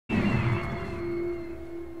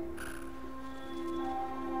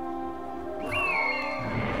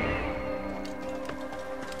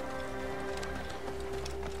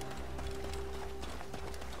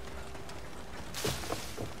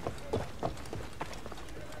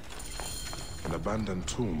abandoned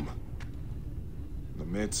tomb. The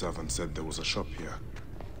maidservant said there was a shop here.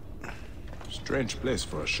 Strange place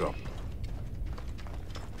for a shop.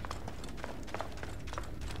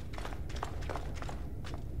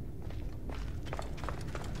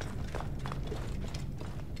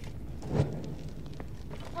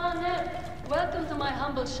 Welcome to my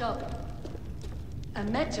humble shop. A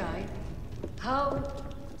Magi? How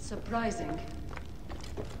surprising.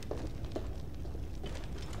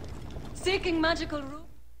 Seeking magical root?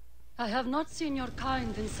 I have not seen your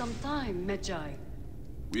kind in some time, Magi.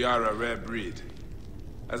 We are a rare breed.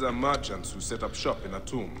 As are merchants who set up shop in a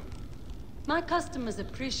tomb. My customers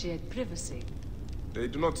appreciate privacy. They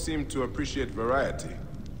do not seem to appreciate variety.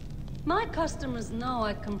 My customers know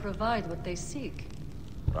I can provide what they seek.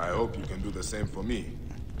 I hope you can do the same for me.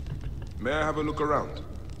 May I have a look around?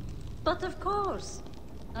 But of course.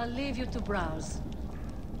 I'll leave you to browse.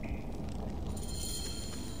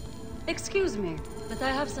 Excuse me, but I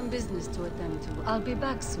have some business to attend to. I'll be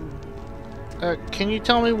back soon. Can you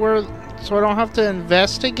tell me where, so I don't have to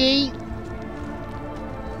investigate?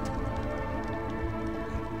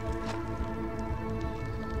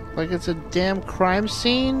 Like it's a damn crime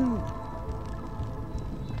scene?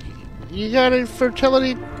 You got any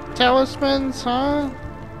fertility talismans, huh?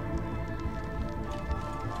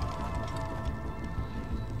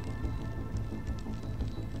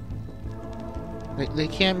 They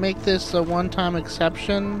can't make this a one-time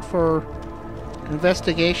exception for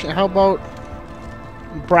investigation. How about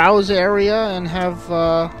browse area and have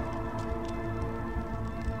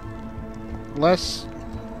less,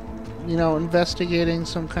 you know, investigating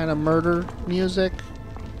some kind of murder music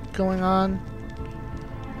going on?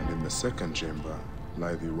 And in the second chamber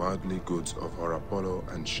lie the worldly goods of Horapolo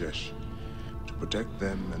and Shesh, to protect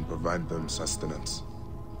them and provide them sustenance.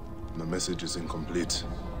 The message is incomplete.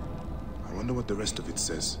 I wonder what the rest of it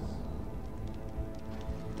says.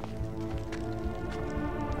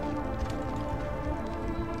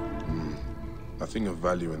 Nothing of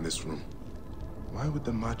value in this room. Why would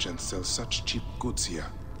the merchant sell such cheap goods here?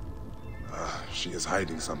 She is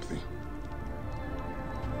hiding something.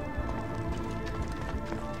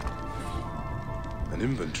 An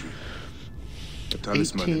inventory. The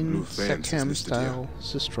talisman in blue faience is listed style here.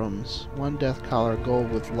 systems. 1 death collar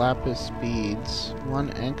gold with lapis beads. 1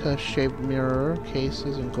 Anka-shaped mirror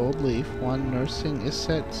cases in gold leaf. 1 nursing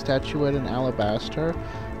Iset statuette in alabaster.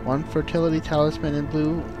 1 fertility talisman in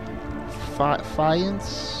blue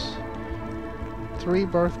faience. 3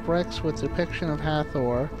 birth bricks with depiction of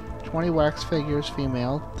Hathor. 20 wax figures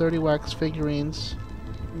female. 30 wax figurines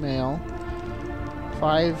male.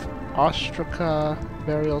 5 Ostraka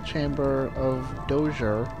burial chamber of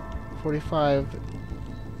Dozier. 45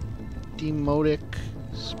 demotic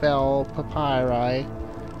spell papyri.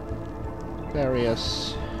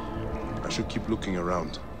 Various. I should keep looking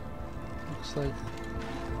around. Looks like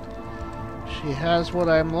she has what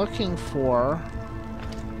I'm looking for.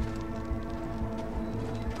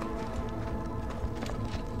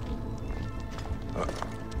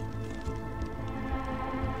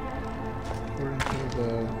 According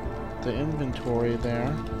to the inventory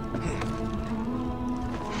there.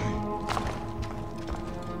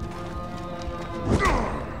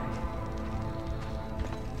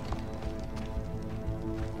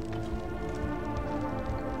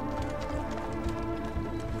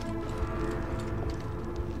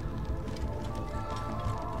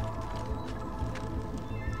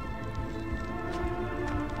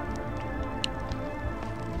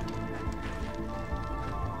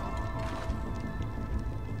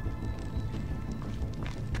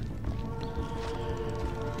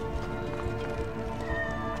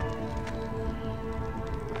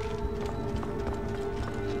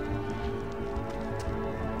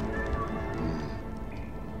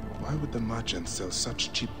 Why would the merchant sell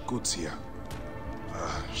such cheap goods here?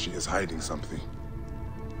 She is hiding something.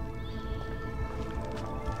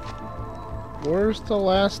 Where's the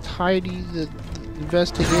last Heidi the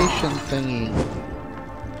investigation thingy?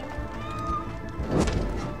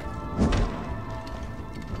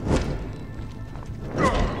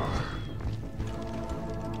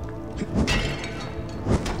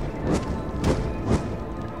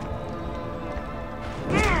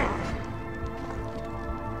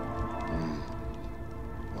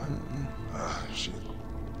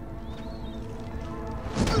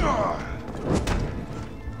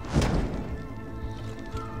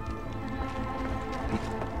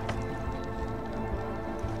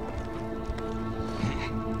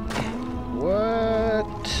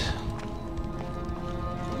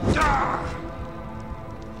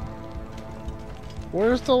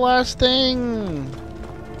 Where's the last thing?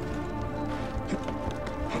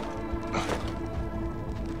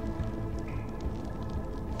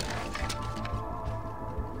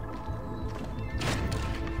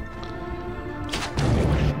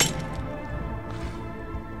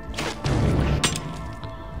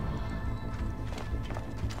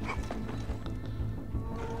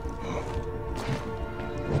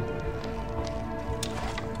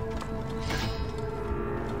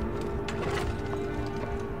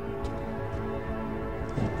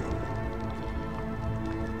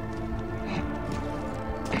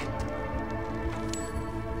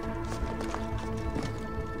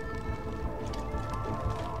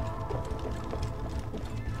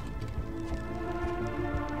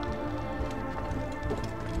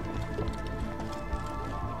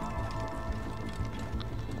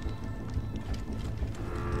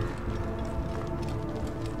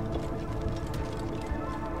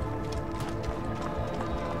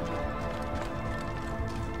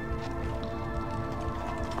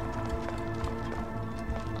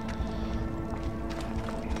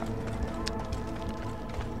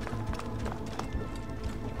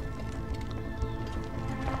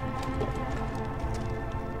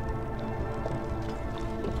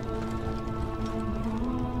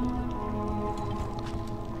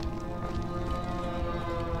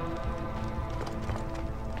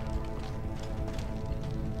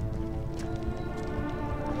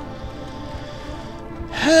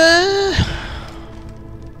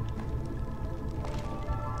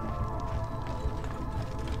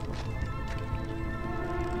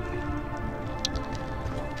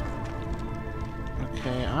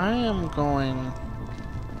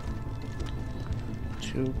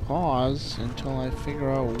 pause until I figure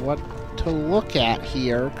out what to look at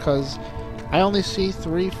here, because I only see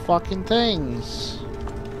 3 fucking things.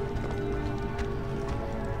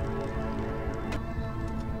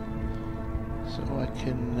 So I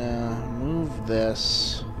can move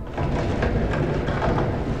this. There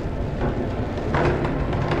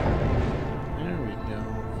we go.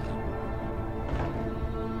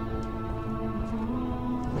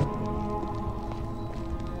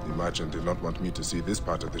 The merchant did not want me to see this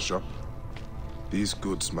part of the shop. These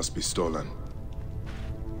goods must be stolen.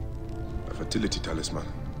 A fertility talisman.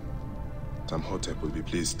 Tamhotep will be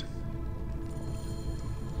pleased.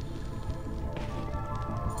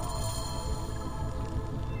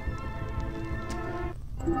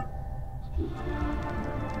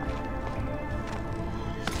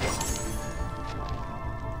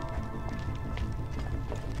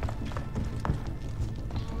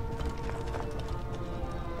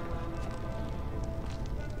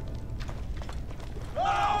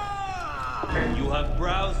 You have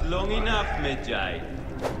browsed long enough, Medjay.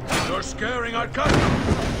 You're scaring our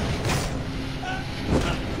customers!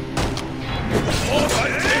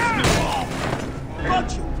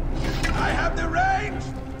 Got you! I have the range!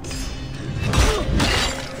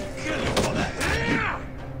 Kill you for that!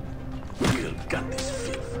 We'll gut this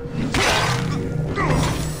filth.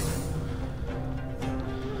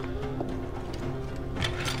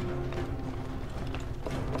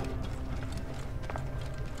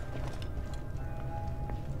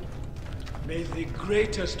 May the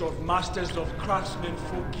greatest of masters of craftsmen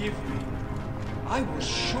forgive me. I was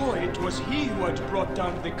sure it was he who had brought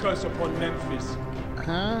down the curse upon Memphis.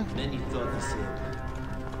 Huh? Many thought the same.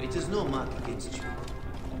 It is no mark against you.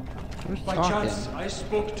 Who's By talking? chance, I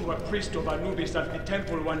spoke to a priest of Anubis at the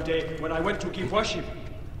temple one day when I went to give worship.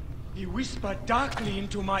 He whispered darkly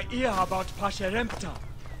into my ear about Pasherempta.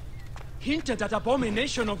 Hinted at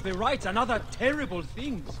abomination of the rites and other terrible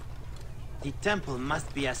things. The temple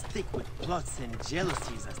must be as thick with plots and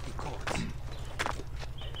jealousies as the court.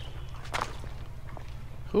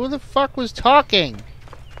 Who the fuck was talking?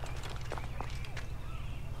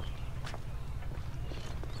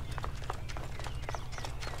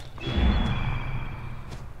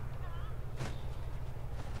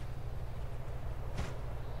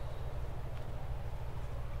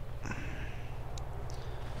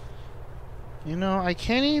 You know, I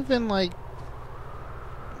can't even, like,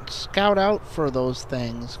 scout out for those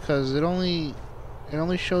things, because it only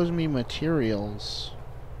shows me materials.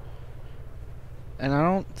 And I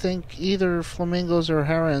don't think either flamingos or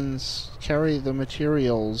herons carry the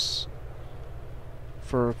materials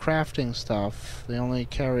for crafting stuff. They only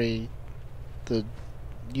carry the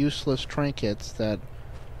useless trinkets that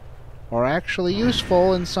are actually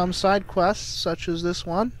useful in some side quests, such as this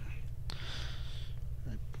one.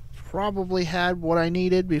 I probably had what I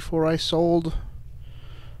needed before I sold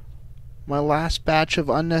my last batch of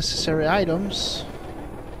unnecessary items.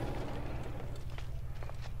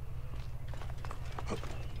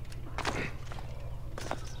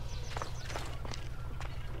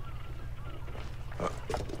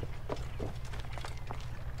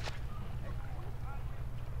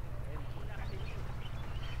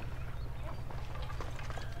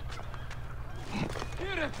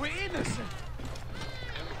 We're innocent!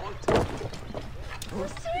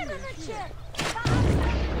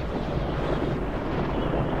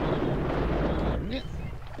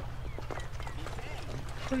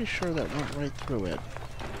 Pretty sure that went right through it.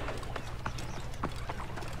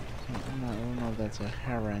 I don't know if that's a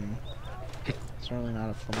heron. Certainly not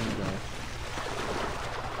a flamingo.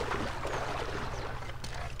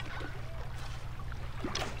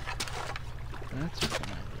 That's a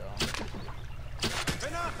flamingo.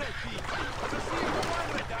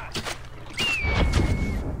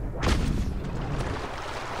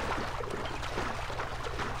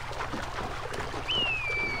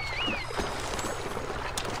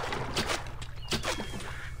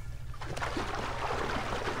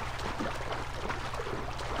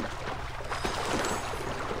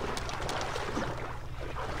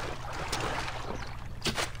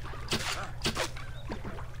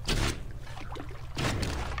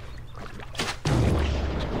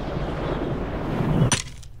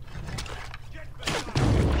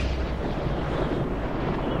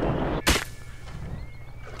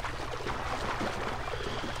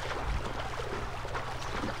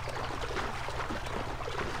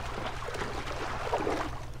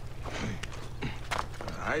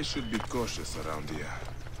 I should be cautious around here.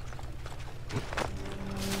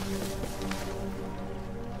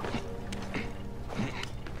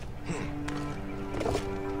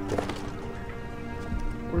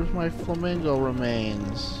 Where's my flamingo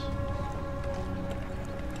remains?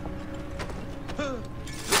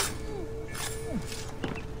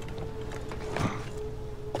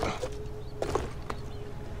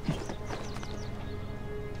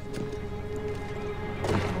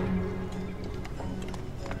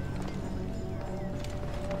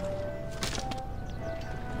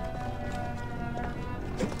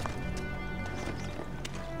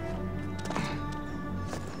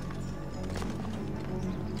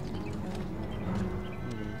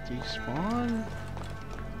 Despawn?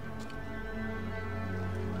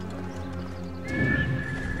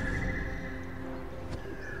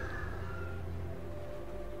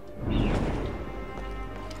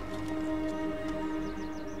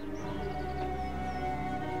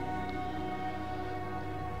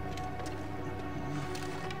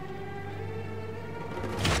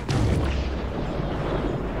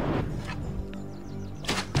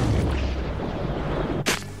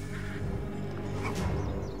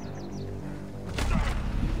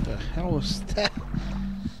 The hell was that?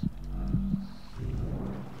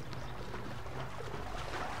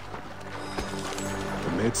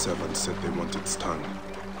 The maidservant said they want its tongue.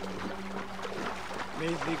 May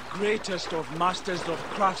the greatest of masters of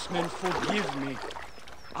craftsmen forgive me.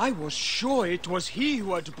 I was sure it was he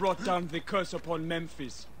who had brought down the curse upon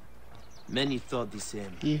Memphis. Many thought the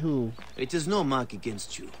same. He who? It is no mark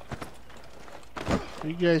against you. What are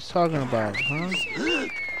you guys talking about, huh?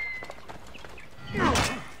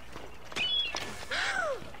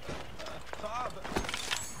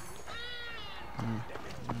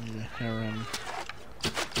 The harem.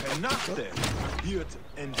 And not there. Here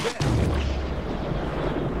and there.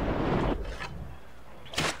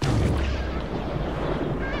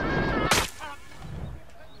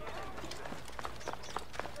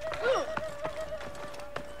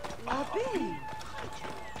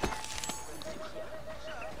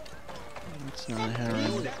 It's not a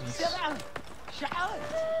harem.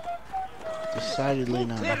 It's decidedly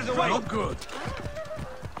not. No good.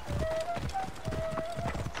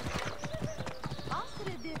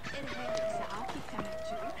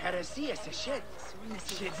 Heresy شد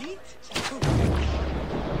شديد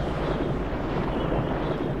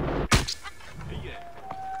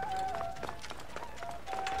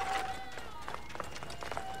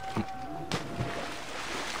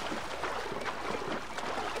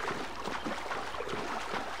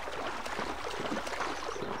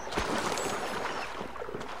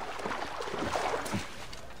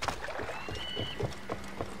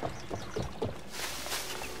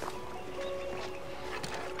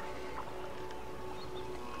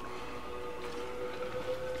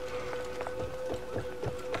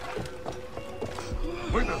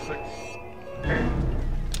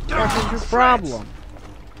What is your problem?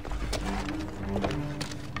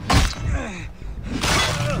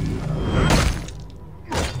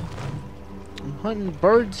 I'm hunting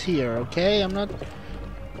birds here, okay? I'm not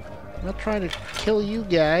trying to kill you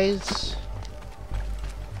guys.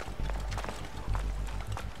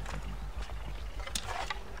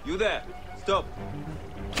 You there! Stop!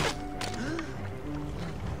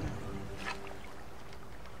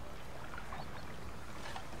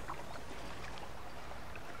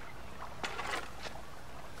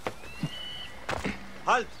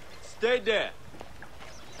 Halt! Stay there!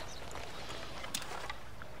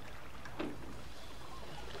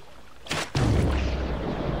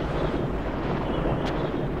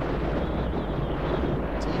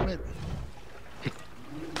 Damn it.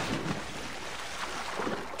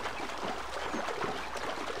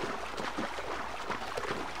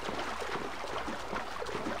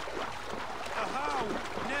 Ahau!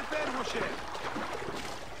 Nefer Moshe!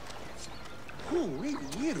 Hui,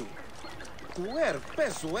 Yiru. Kuer,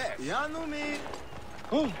 pesuer. Yanumi!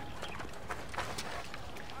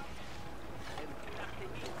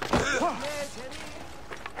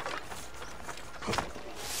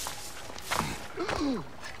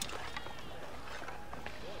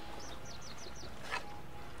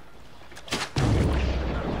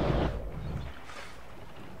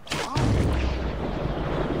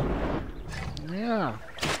 Yeah.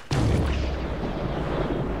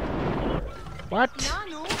 What?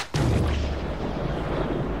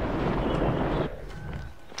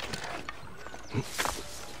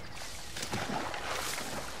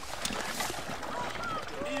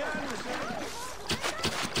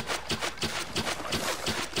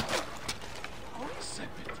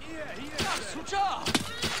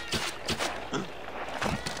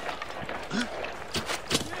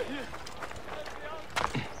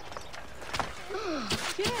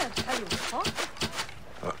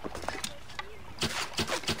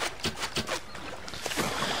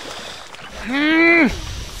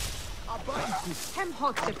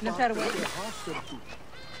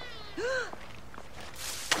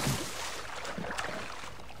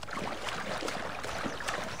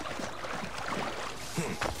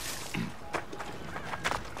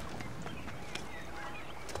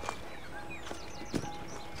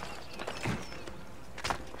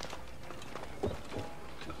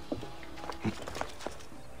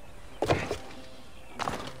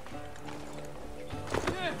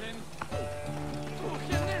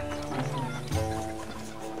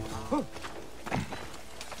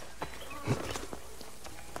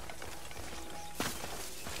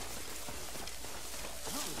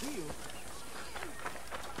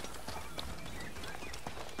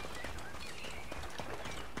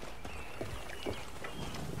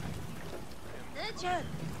 Damn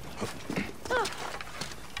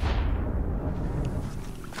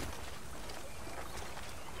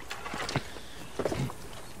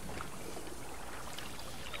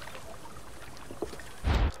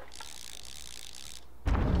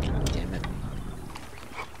it.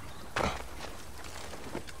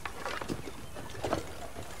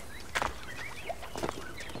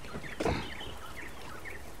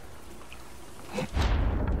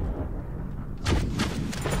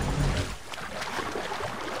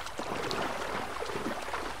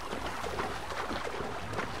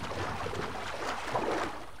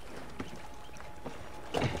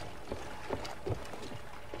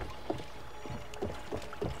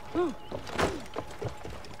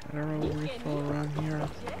 Arrow refill around here. I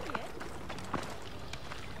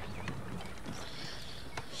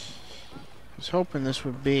was hoping this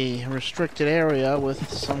would be a restricted area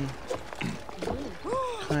with some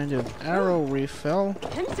kind of arrow refill.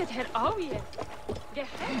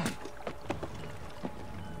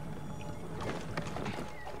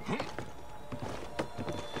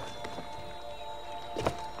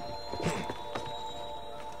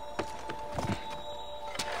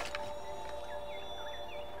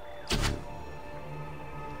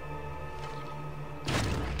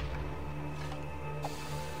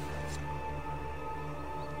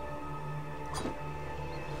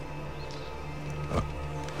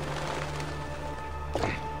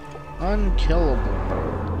 Unkillable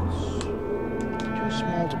birds. Too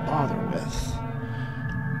small to bother with.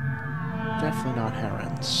 Definitely not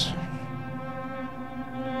herons.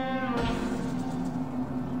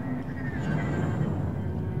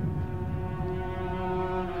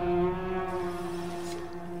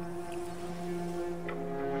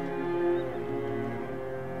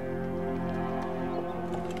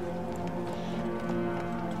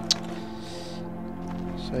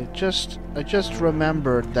 I just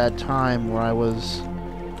remembered that time where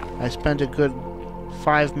I spent a good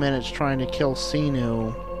 5 minutes trying to kill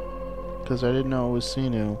Sinu because I didn't know it was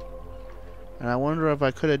Sinu. And I wonder if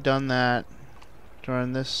I could have done that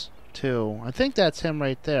during this too. I think that's him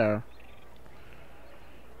right there.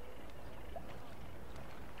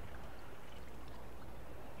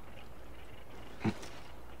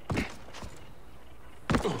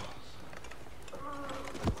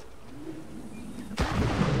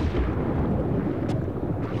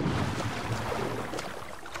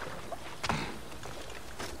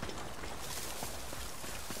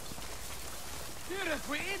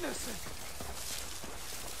 We're innocent.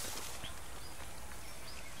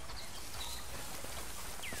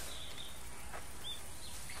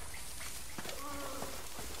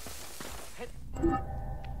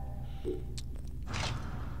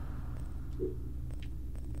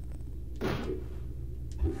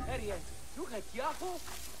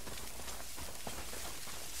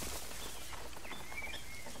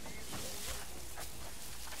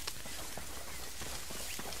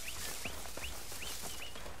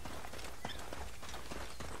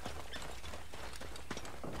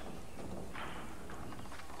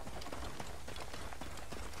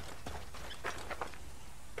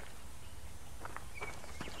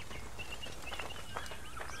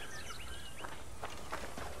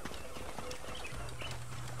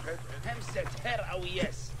 همسة هر أو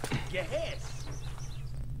يس جهاز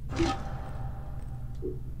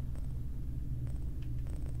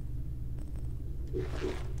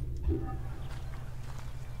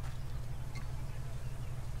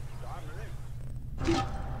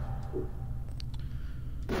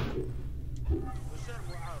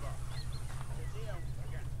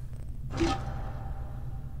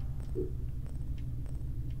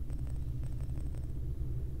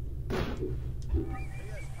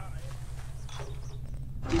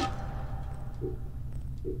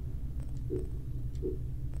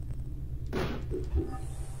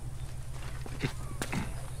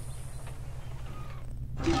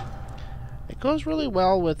It goes really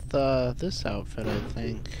well with this outfit, I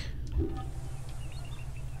think.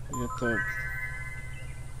 You get the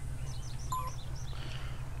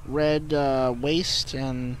red waist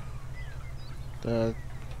and the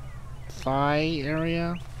thigh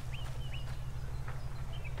area.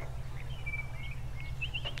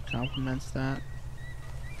 Complements that.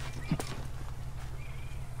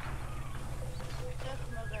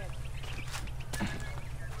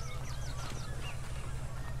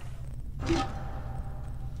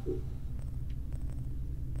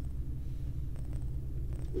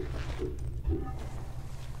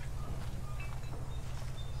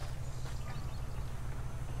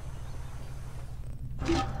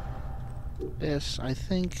 This, I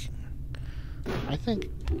think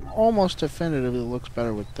almost definitively looks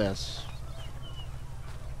better with this.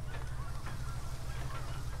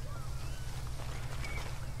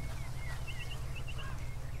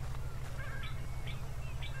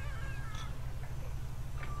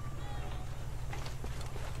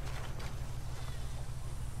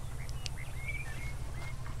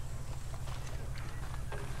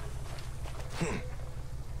 Speed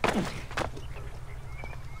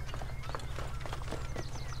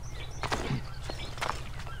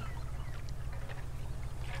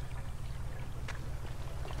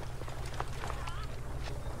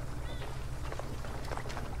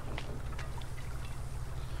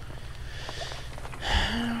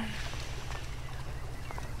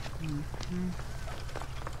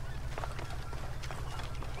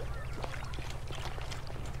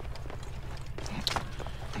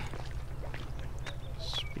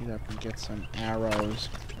up and get some arrows.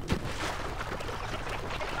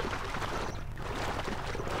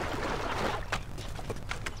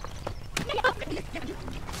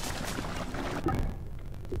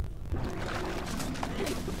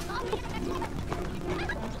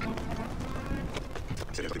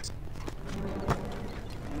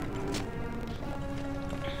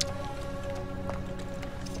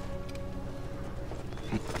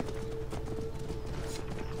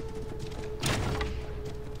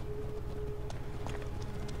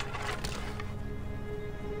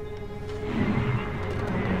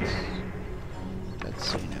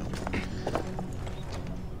 Let's see now.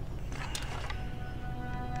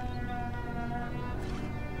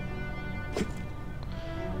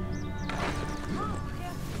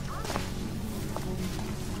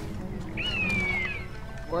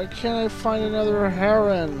 Why can't I find another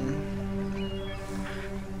heron?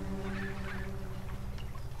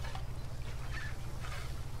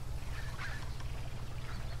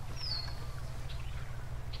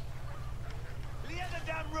 Clear the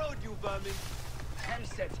damn road, you vermin!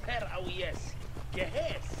 Hamset her yes.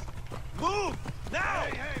 Gehes.